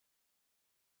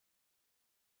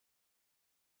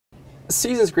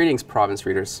Season's greetings, province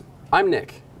readers. I'm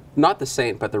Nick, not the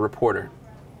saint, but the reporter.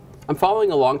 I'm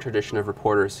following a long tradition of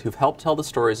reporters who've helped tell the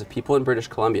stories of people in British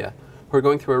Columbia who are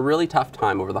going through a really tough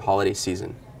time over the holiday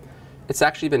season. It's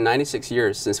actually been 96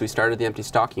 years since we started the Empty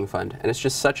Stocking Fund, and it's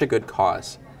just such a good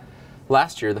cause.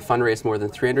 Last year, the fund raised more than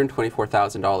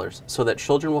 $324,000 so that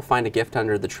children will find a gift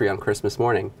under the tree on Christmas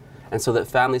morning, and so that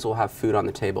families will have food on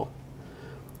the table.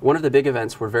 One of the big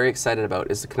events we're very excited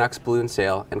about is the Canucks balloon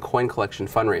sale and coin collection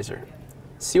fundraiser.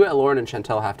 See what Lauren and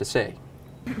Chantel have to say.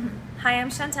 Hi, I'm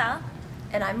Chantel.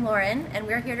 And I'm Lauren, and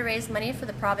we're here to raise money for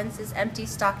the province's Empty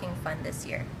Stocking Fund this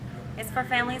year. It's for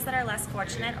families that are less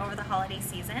fortunate over the holiday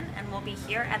season, and we'll be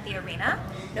here at the arena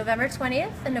November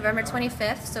 20th and November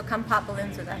 25th, so come pop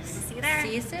balloons with us. See you there.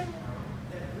 See you soon.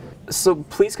 So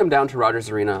please come down to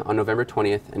Rogers Arena on November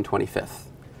 20th and 25th.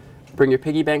 Bring your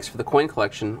piggy banks for the coin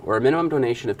collection or a minimum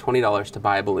donation of $20 to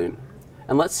buy a balloon.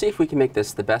 And let's see if we can make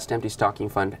this the best Empty Stocking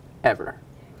Fund ever.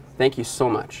 Thank you so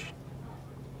much.